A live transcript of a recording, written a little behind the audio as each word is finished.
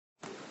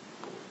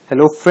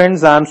Hello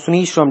friends, I am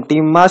Sunish from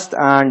Team MAST,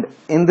 and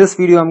in this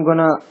video I'm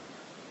gonna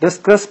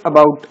discuss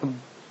about a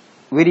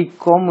very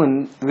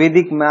common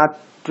Vedic math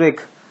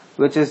trick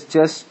which is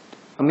just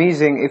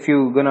amazing if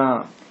you're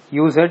gonna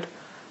use it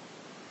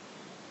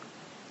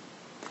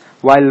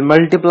while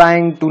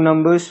multiplying two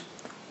numbers,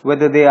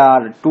 whether they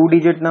are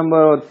 2-digit number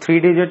or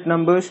 3-digit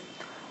numbers.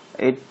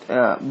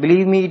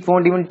 Believe me, it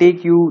won't even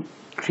take you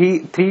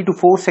 3 to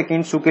 4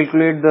 seconds to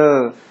calculate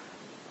the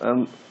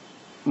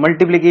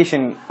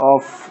multiplication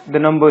of the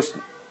numbers,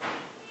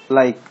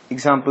 like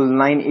example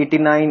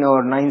 989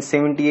 or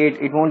 978.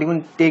 It won't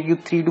even take you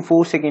 3 to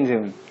 4 seconds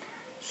even.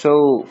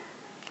 So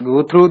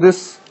go through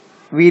this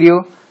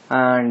video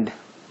and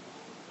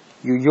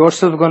you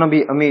yourself gonna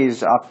be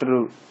amazed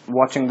after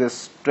watching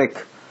this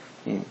trick.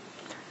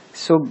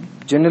 So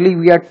generally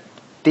we are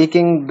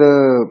taking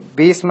the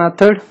base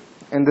method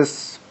in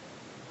this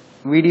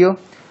video,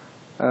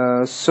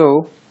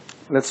 so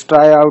let's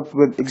try out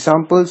with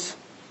examples.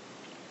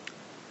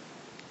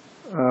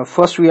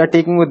 First we are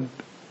taking with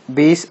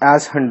base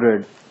as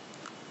 100.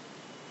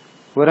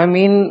 What I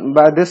mean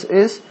by this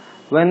is,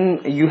 when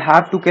you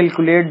have to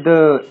calculate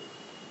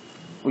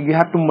you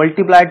have to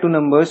multiply two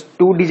numbers,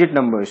 2-digit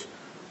numbers,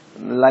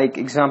 like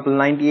example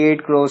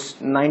 98 cross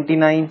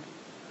 99,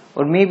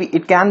 or maybe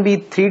it can be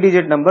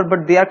 3-digit number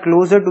but they are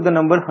closer to the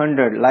number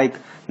 100, like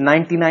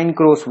 99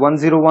 cross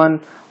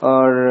 101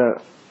 or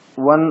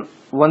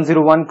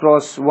 101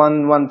 cross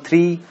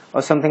 113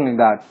 or something like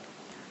that.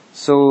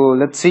 So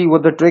let's see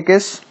what the trick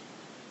is.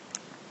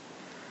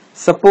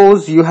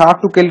 Suppose you have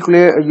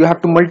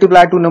to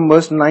multiply two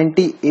numbers,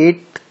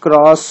 98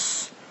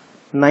 cross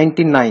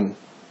 99.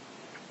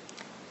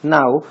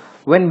 Now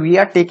when we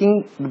are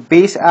taking the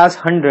base as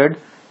 100,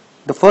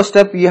 the first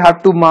step you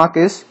have to mark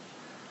is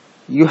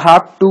you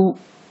have to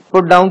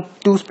put down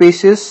two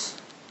spaces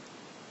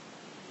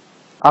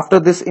after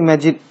this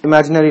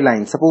imaginary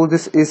line. Suppose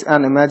this is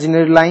an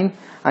imaginary line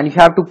and you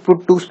have to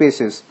put two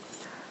spaces.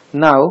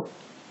 Now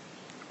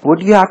what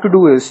you have to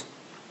do is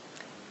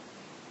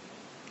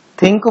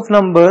think of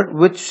number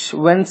which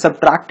when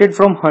subtracted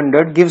from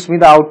 100 gives me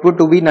the output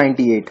to be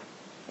 98.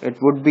 It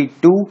would be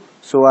 2,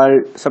 so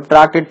I'll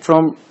subtract it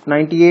from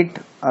 98.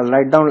 I'll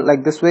write down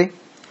like this way.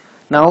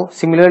 Now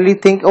similarly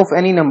think of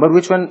any number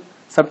which when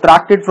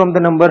subtracted from the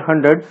number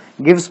 100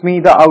 gives me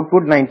the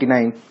output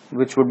 99,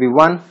 which would be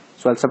 1,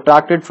 so I'll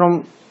subtract it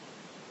from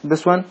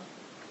this one.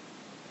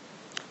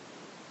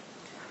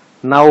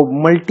 Now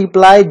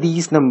multiply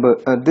this number.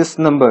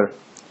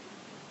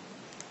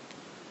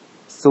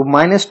 So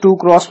minus 2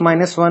 cross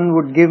minus 1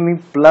 would give me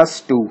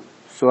plus 2.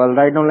 So I'll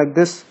write down like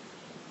this,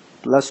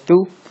 plus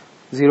 2,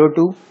 0,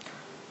 2.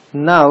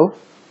 Now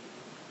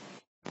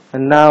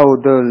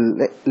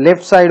the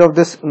left side of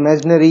this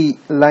imaginary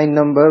line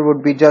number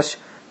would be just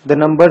the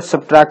number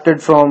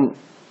subtracted from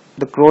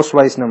the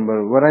crosswise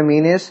number. What I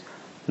mean is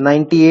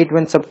 98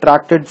 when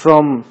subtracted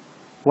from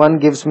 1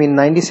 gives me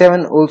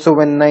 97. Also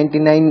when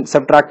 99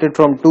 subtracted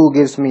from 2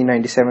 gives me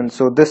 97.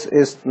 So this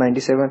is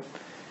 97.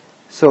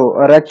 So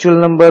our actual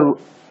number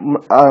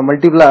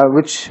the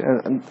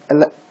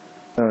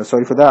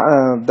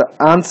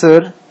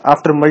answer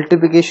after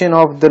multiplication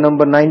of the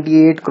number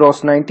 98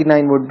 cross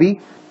 99 would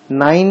be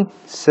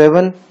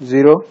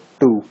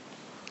 9702.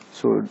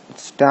 So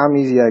it's damn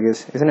easy, I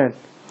guess, isn't it?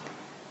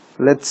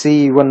 Let's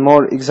see one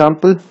more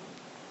example.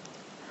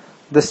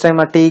 This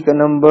time I take a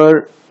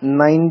number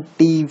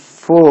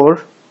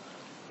 94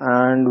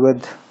 and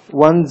with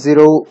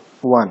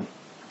 101.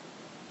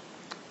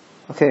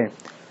 Okay,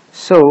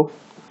 so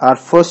our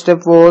first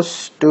step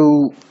was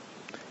to,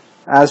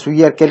 as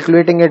we are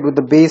calculating it with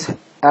the base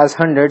as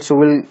 100, so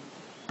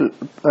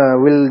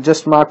we'll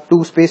just mark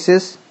two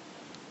spaces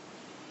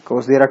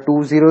because there are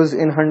 2 zeros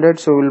in 100,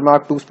 so we'll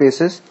mark two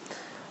spaces.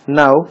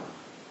 Now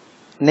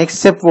next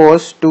step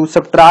was to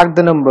subtract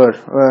the number,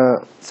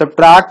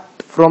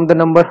 subtract from the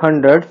number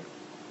 100,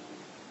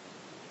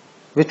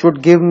 which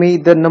would give me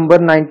the number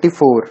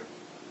 94.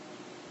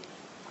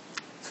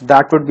 So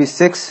that would be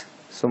 6,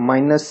 so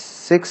minus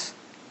 6,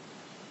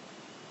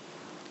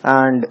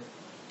 and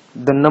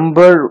the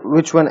number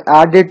which when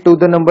added to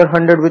the number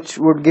 100 which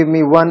would give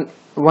me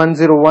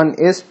 101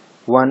 is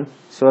 1,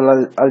 so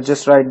I'll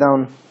just write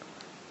down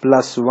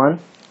plus 1.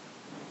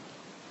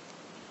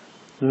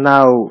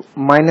 Now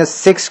minus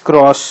 6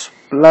 cross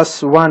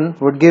plus 1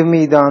 would give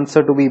me the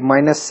answer to be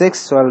minus 6,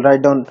 so I'll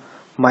write down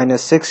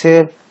minus 6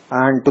 here,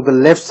 and to the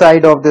left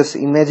side of this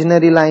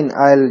imaginary line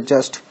I'll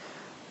just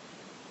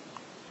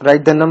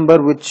write the number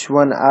which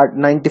one at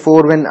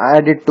 94 when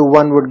added to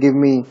 1 would give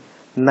me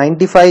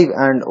 95,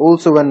 and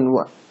also when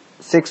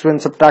 6 when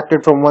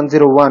subtracted from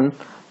 101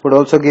 would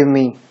also give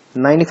me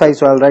 95,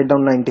 so I'll write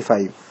down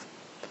 95.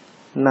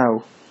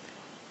 Now,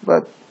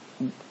 but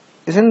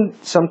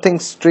isn't something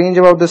strange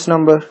about this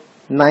number?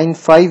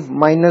 95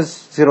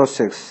 minus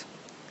 06.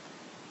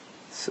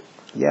 So,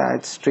 yeah,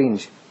 it's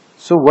strange.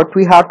 So what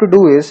we have to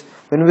do is,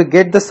 when we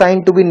get the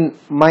sign to be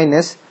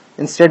minus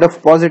instead of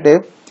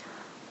positive,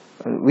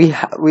 we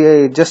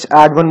just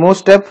add one more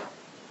step.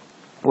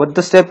 What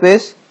the step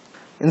is,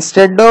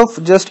 Instead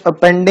of just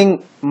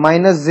appending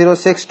minus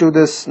 06 to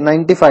this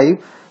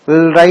 95,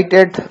 we'll write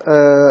it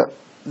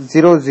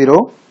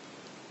 00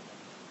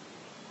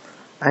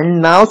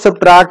 and now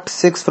subtract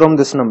 6 from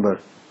this number,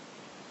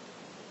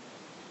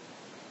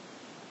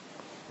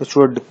 which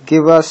would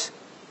give us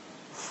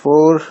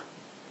 4,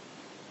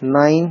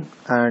 9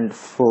 and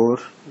 4,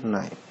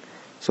 9.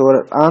 So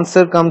our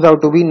answer comes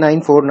out to be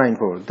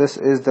 9494. This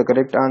is the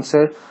correct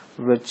answer,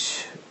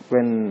 which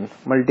when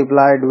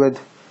multiplied with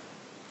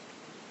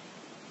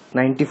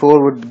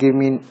 94 would give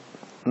me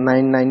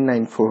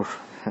 9994.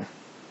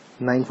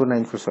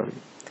 9494, sorry.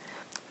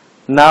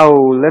 Now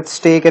let's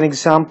take an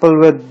example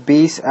with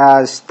base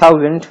as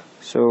 1000.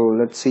 So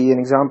let's see an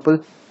example.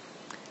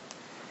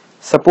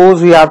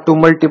 Suppose we have to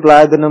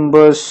multiply the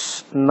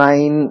numbers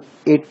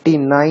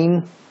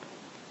 989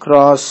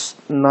 cross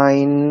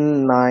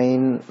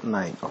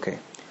 999. Okay,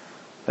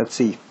 let's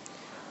see.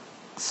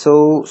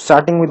 So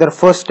starting with our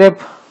first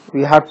step,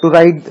 we have to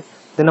write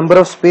the number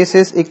of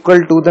spaces equal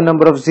to the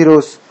number of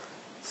zeros.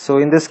 So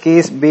in this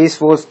case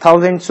base was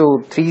 1000,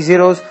 so 3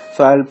 zeros,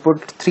 so I'll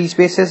put 3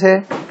 spaces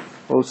here.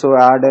 Also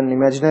add an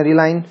imaginary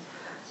line.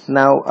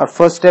 Now our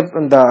first step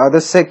and the other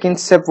second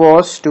step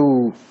was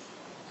to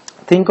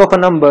think of a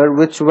number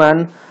which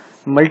when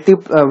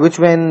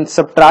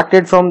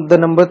subtracted from the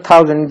number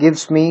 1000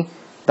 gives me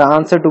the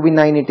answer to be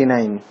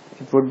 989.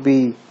 It would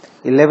be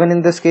 11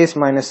 in this case,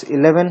 minus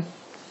 11,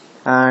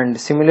 and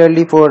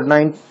similarly for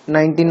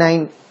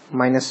 99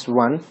 minus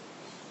 1.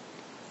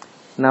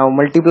 Now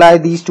multiply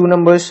these two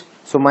numbers.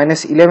 So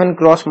minus 11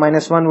 cross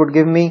minus 1 would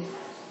give me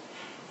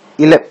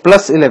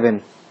plus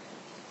 11,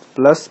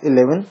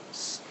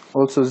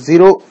 also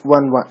 0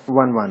 1 1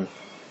 1.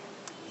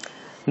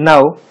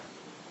 Now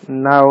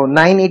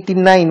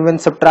 989 when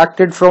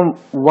subtracted from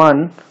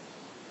 1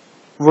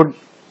 would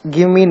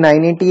give me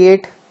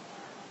 988.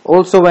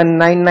 Also when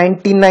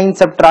 999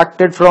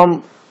 subtracted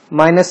from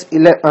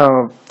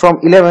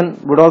 11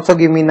 would also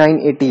give me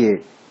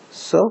 988.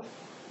 So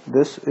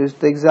this is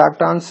the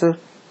exact answer.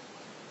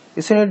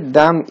 Isn't it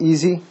damn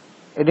easy?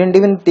 It didn't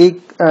even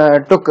take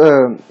it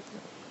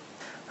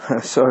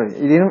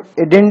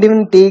didn't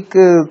even take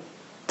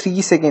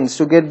 3 seconds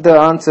to get the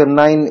answer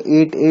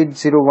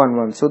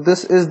 988011. So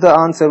this is the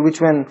answer, which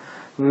when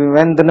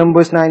the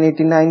numbers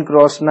 989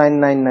 cross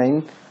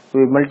 999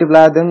 we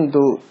multiply them,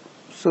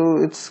 so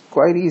it's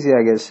quite easy,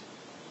 I guess.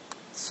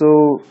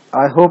 So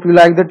I hope you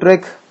like the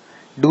trick.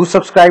 Do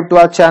subscribe to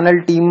our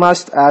channel Team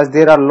Must, as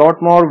there are a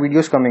lot more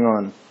videos coming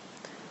on.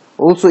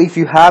 Also, if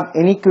you have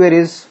any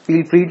queries,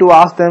 feel free to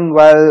ask them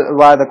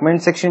via the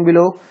comment section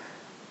below.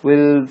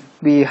 We'll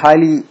be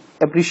highly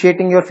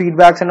appreciating your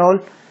feedbacks and all.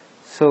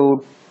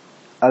 So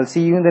I'll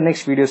see you in the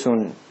next video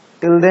soon.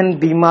 Till then,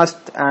 be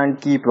must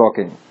and keep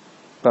rocking.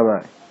 Bye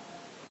bye.